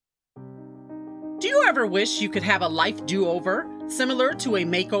Do you ever wish you could have a life do-over, similar to a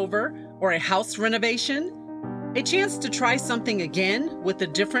makeover or a house renovation? A chance to try something again with a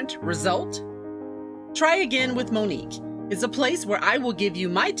different result? Try Again with Monique is a place where I will give you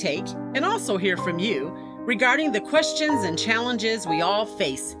my take and also hear from you regarding the questions and challenges we all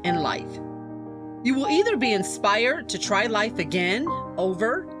face in life. You will either be inspired to try life again,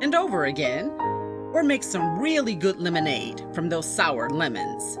 over and over again, or make some really good lemonade from those sour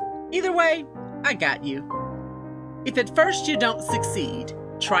lemons. Either way, I got you. If at first you don't succeed,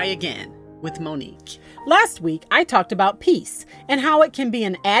 try again with Monique. Last week, I talked about peace and how it can be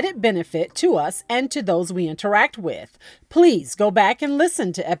an added benefit to us and to those we interact with. Please go back and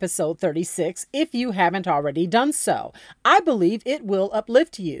listen to episode 36 if you haven't already done so. I believe it will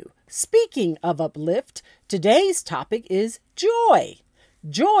uplift you. Speaking of uplift, today's topic is joy.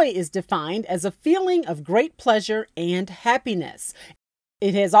 Joy is defined as a feeling of great pleasure and happiness.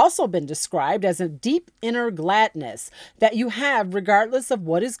 It has also been described as a deep inner gladness that you have regardless of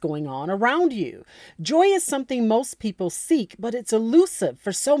what is going on around you. Joy is something most people seek, but it's elusive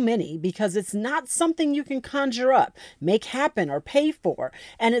for so many because it's not something you can conjure up, make happen, or pay for,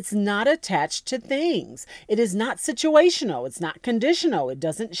 and it's not attached to things. It is not situational. It's not conditional. It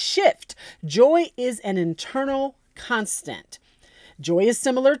doesn't shift. Joy is an internal constant. Joy is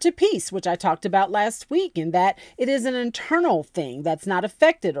similar to peace, which I talked about last week, in that it is an internal thing that's not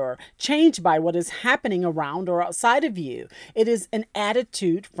affected or changed by what is happening around or outside of you. It is an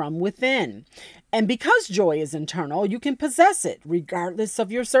attitude from within. And because joy is internal, you can possess it regardless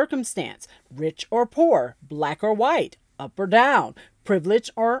of your circumstance, rich or poor, black or white, up or down, privileged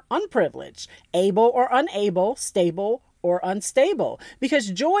or unprivileged, able or unable, stable or unstable,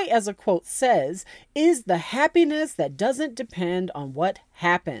 because joy, as a quote says, is the happiness that doesn't depend on what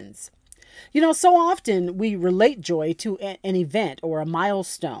happens. So often we relate joy to an event or a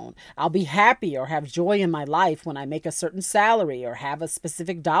milestone. I'll be happy or have joy in my life when I make a certain salary or have a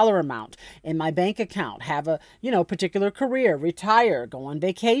specific dollar amount in my bank account, have a, particular career, retire, go on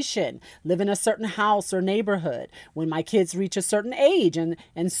vacation, live in a certain house or neighborhood, when my kids reach a certain age,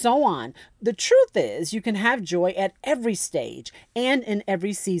 and so on. The truth is, you can have joy at every stage and in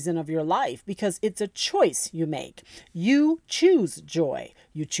every season of your life because it's a choice you make. You choose joy.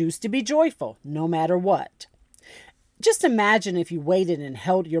 You choose to be joyful no matter what. Just imagine if you waited and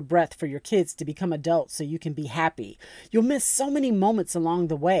held your breath for your kids to become adults so you can be happy. You'll miss so many moments along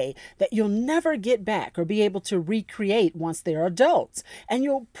the way that you'll never get back or be able to recreate once they're adults. And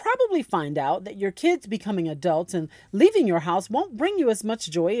you'll probably find out that your kids becoming adults and leaving your house won't bring you as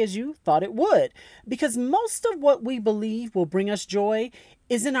much joy as you thought it would. Because most of what we believe will bring us joy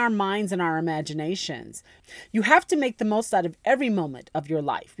is in our minds and our imaginations. You have to make the most out of every moment of your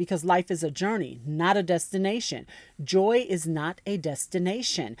life because life is a journey, not a destination. Joy is not a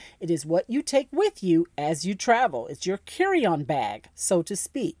destination. It is what you take with you as you travel. It's your carry-on bag, so to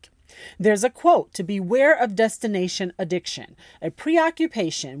speak. There's a quote to beware of destination addiction, a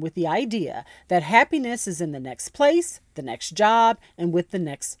preoccupation with the idea that happiness is in the next place, the next job, and with the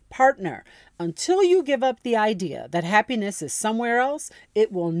next partner. Until you give up the idea that happiness is somewhere else,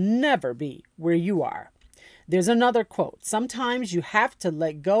 it will never be where you are. There's another quote. Sometimes you have to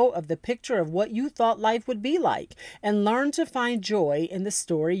let go of the picture of what you thought life would be like and learn to find joy in the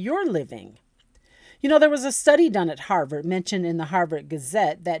story you're living. There was a study done at Harvard, mentioned in the Harvard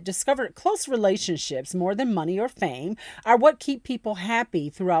Gazette, that discovered close relationships, more than money or fame, are what keep people happy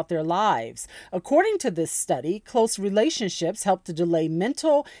throughout their lives. According to this study, close relationships help to delay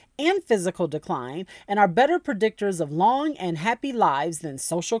mental and physical decline and are better predictors of long and happy lives than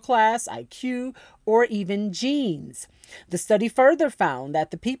social class, IQ, or even genes. The study further found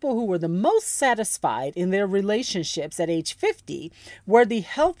that the people who were the most satisfied in their relationships at age 50 were the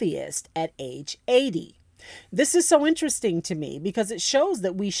healthiest at age 80. This is so interesting to me because it shows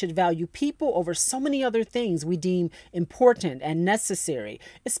that we should value people over so many other things we deem important and necessary,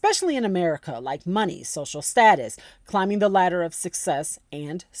 especially in America, like money, social status, climbing the ladder of success,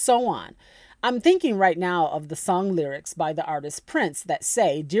 and so on. I'm thinking right now of the song lyrics by the artist Prince that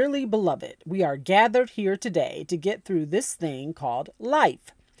say, "Dearly beloved, we are gathered here today to get through this thing called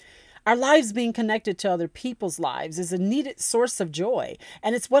life." Our lives being connected to other people's lives is a needed source of joy,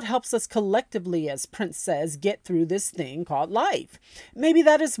 and it's what helps us collectively, as Prince says, get through this thing called life. Maybe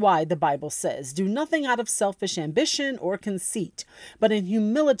that is why the Bible says, "Do nothing out of selfish ambition or conceit, but in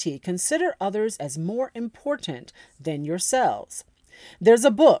humility consider others as more important than yourselves." There's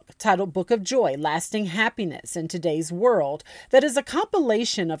a book titled Book of Joy, Lasting Happiness in Today's World, that is a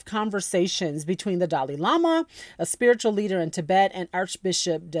compilation of conversations between the Dalai Lama, a spiritual leader in Tibet, and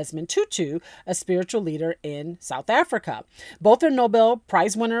Archbishop Desmond Tutu, a spiritual leader in South Africa. Both are Nobel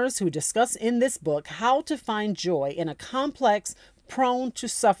Prize winners who discuss in this book how to find joy in a complex, prone to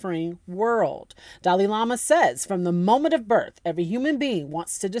suffering world. Dalai Lama says, from the moment of birth, every human being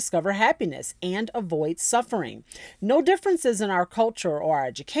wants to discover happiness and avoid suffering. No differences in our culture or our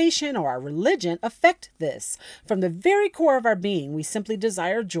education or our religion affect this. From the very core of our being, we simply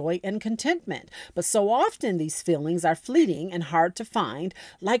desire joy and contentment. But so often these feelings are fleeting and hard to find,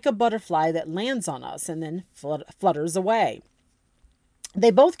 like a butterfly that lands on us and then flutters away. They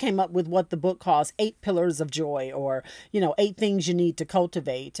both came up with what the book calls 8 pillars of joy, or, 8 things you need to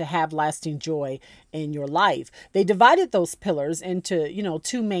cultivate to have lasting joy in your life. They divided those pillars into,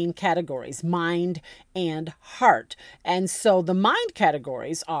 2 main categories, mind and heart. And so the mind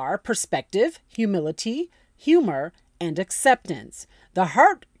categories are perspective, humility, humor, and acceptance. The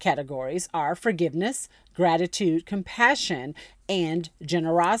heart categories are forgiveness, gratitude, compassion, and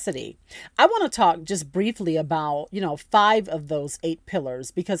generosity. I want to talk just briefly about, 5 of those 8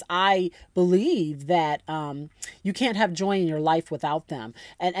 pillars, because I believe that you can't have joy in your life without them.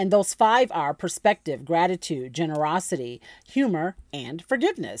 And those 5 are perspective, gratitude, generosity, humor, and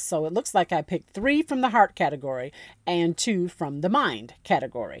forgiveness. So it looks like I picked 3 from the heart category and 2 from the mind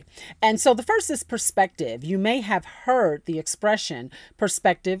category. And so the first is perspective. You may have heard the expression,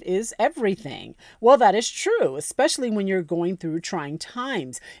 perspective is everything. Well, that is true, especially when you're going through trying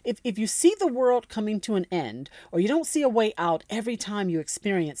times. If you see the world coming to an end, or you don't see a way out every time you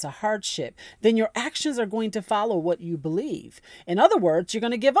experience a hardship, then your actions are going to follow what you believe. In other words, you're going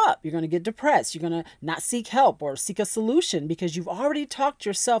to give up. You're going to get depressed. You're going to not seek help or seek a solution because you've already talked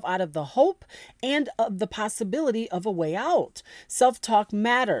yourself out of the hope and of the possibility of a way out. Self-talk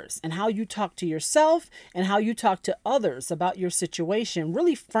matters, and how you talk to yourself and how you talk to others about your situation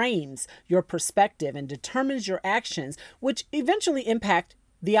really frames your perspective and determines your actions, which eventually impact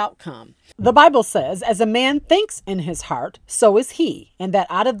the outcome. The Bible says, as a man thinks in his heart, so is he, and that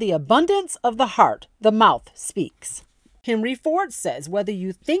out of the abundance of the heart, the mouth speaks. Henry Ford says, whether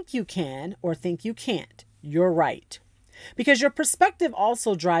you think you can or think you can't, you're right. Because your perspective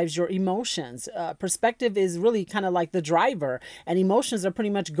also drives your emotions. Perspective is really kind of like the driver, and emotions are pretty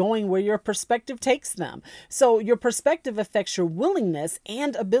much going where your perspective takes them. So your perspective affects your willingness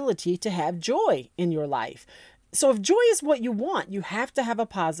and ability to have joy in your life. So if joy is what you want, you have to have a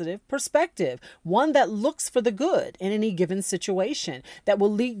positive perspective, one that looks for the good in any given situation, that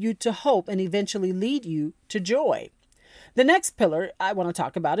will lead you to hope and eventually lead you to joy. The next pillar I want to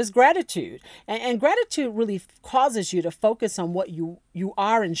talk about is gratitude. And gratitude really causes you to focus on what you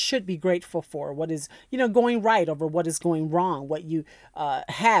are and should be grateful for, what is, going right over what is going wrong, what you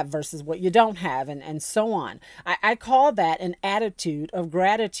have versus what you don't have, and so on. I call that an attitude of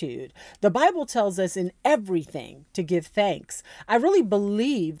gratitude. The Bible tells us in everything to give thanks. I really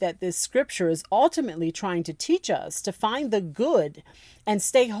believe that this scripture is ultimately trying to teach us to find the good and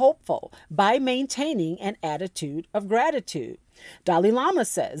stay hopeful by maintaining an attitude of gratitude. Dalai Lama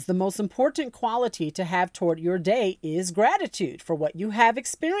says the most important quality to have toward your day is gratitude for what you have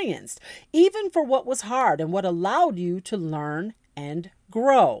experienced, even for what was hard and what allowed you to learn and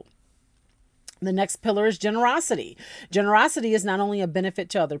grow. The next pillar is generosity. Generosity is not only a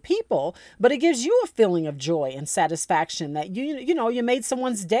benefit to other people, but it gives you a feeling of joy and satisfaction that you made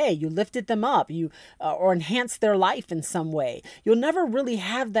someone's day, you lifted them up, or enhanced their life in some way. You'll never really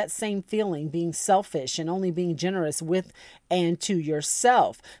have that same feeling being selfish and only being generous with and to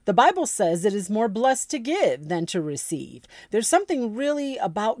yourself. The Bible says it is more blessed to give than to receive. There's something really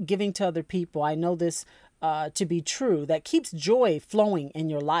about giving to other people. I know this to be true, that keeps joy flowing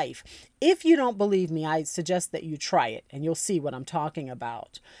in your life. If you don't believe me, I suggest that you try it and you'll see what I'm talking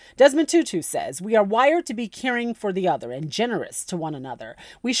about. Desmond Tutu says, we are wired to be caring for the other and generous to one another.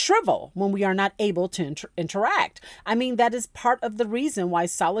 We shrivel when we are not able to interact. I mean, that is part of the reason why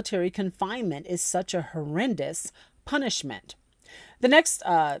solitary confinement is such a horrendous punishment. The next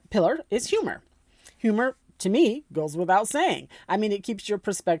pillar is humor. Humor, to me, goes without saying. I mean, it keeps your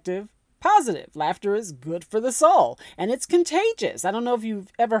perspective positive. Laughter is good for the soul, and it's contagious. I don't know if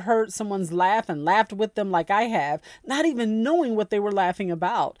you've ever heard someone's laugh and laughed with them like I have, not even knowing what they were laughing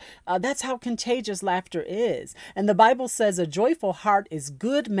about. That's how contagious laughter is. And the Bible says a joyful heart is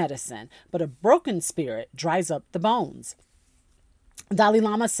good medicine, but a broken spirit dries up the bones. Dalai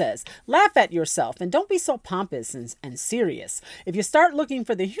Lama says, laugh at yourself and don't be so pompous and serious. If you start looking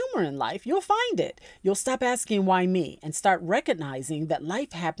for the humor in life, you'll find it. You'll stop asking why me and start recognizing that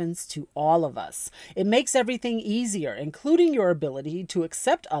life happens to all of us. It makes everything easier, including your ability to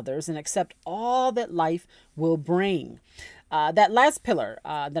accept others and accept all that life will bring. That last pillar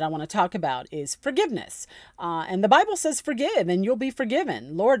that I want to talk about is forgiveness. And the Bible says forgive and you'll be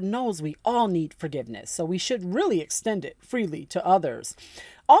forgiven. Lord knows we all need forgiveness, so we should really extend it freely to others.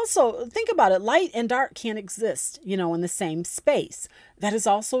 Also, think about it. Light and dark can't exist, in the same space. That is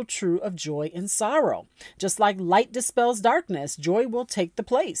also true of joy and sorrow. Just like light dispels darkness, joy will take the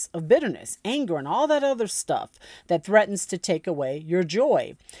place of bitterness, anger, and all that other stuff that threatens to take away your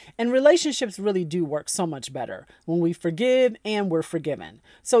joy. And relationships really do work so much better when we forgive and we're forgiven.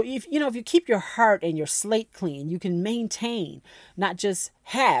 So if you keep your heart and your slate clean, you can maintain, not just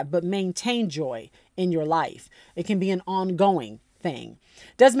have, but maintain joy in your life. It can be an ongoing thing.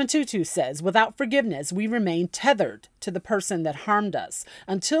 Desmond Tutu says, without forgiveness, we remain tethered to the person that harmed us.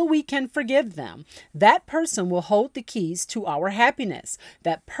 Until we can forgive them, that person will hold the keys to our happiness.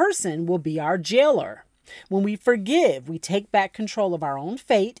 That person will be our jailer. When we forgive, we take back control of our own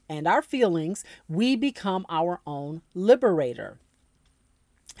fate and our feelings. We become our own liberator.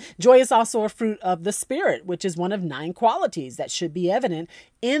 Joy is also a fruit of the Spirit, which is one of 9 qualities that should be evident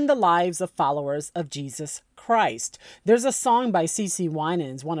in the lives of followers of Jesus Christ. There's a song by C.C.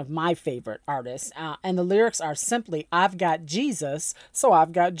 Winans, one of my favorite artists, and the lyrics are simply, I've got Jesus, so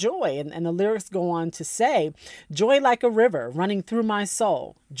I've got joy. And the lyrics go on to say, joy like a river running through my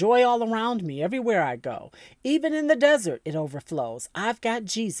soul, joy all around me everywhere I go. Even in the desert, it overflows. I've got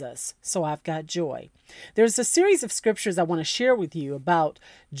Jesus, so I've got joy. There's a series of scriptures I want to share with you about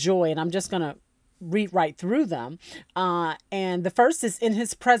joy, and I'm just going to read right through them. And the first is, in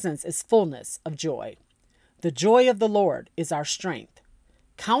his presence is fullness of joy. The joy of the Lord is our strength.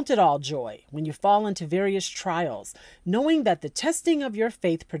 Count it all joy when you fall into various trials, knowing that the testing of your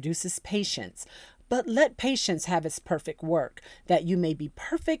faith produces patience. But let patience have its perfect work, that you may be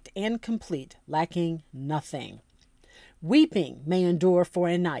perfect and complete, lacking nothing. Weeping may endure for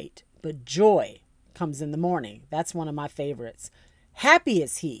a night, but joy comes in the morning. That's one of my favorites. Happy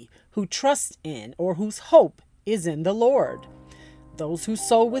is he who trusts in or whose hope is in the Lord. Those who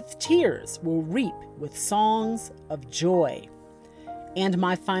sow with tears will reap with songs of joy. And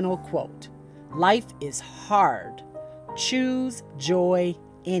my final quote, life is hard. Choose joy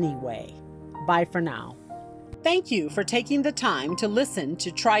anyway. Bye for now. Thank you for taking the time to listen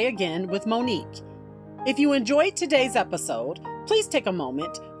to Try Again with Monique. If you enjoyed today's episode, please take a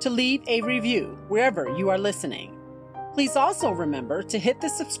moment to leave a review wherever you are listening. Please also remember to hit the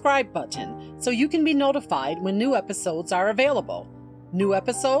subscribe button so you can be notified when new episodes are available. New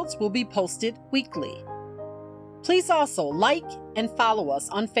episodes will be posted weekly. Please also like and follow us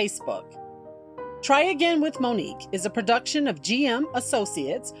on Facebook. Try Again with Monique is a production of GM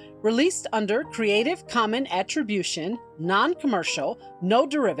Associates, released under Creative Commons Attribution, Non-Commercial, No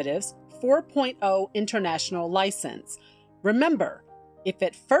Derivatives 4.0 International License. Remember, if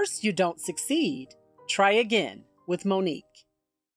at first you don't succeed, try again with Monique.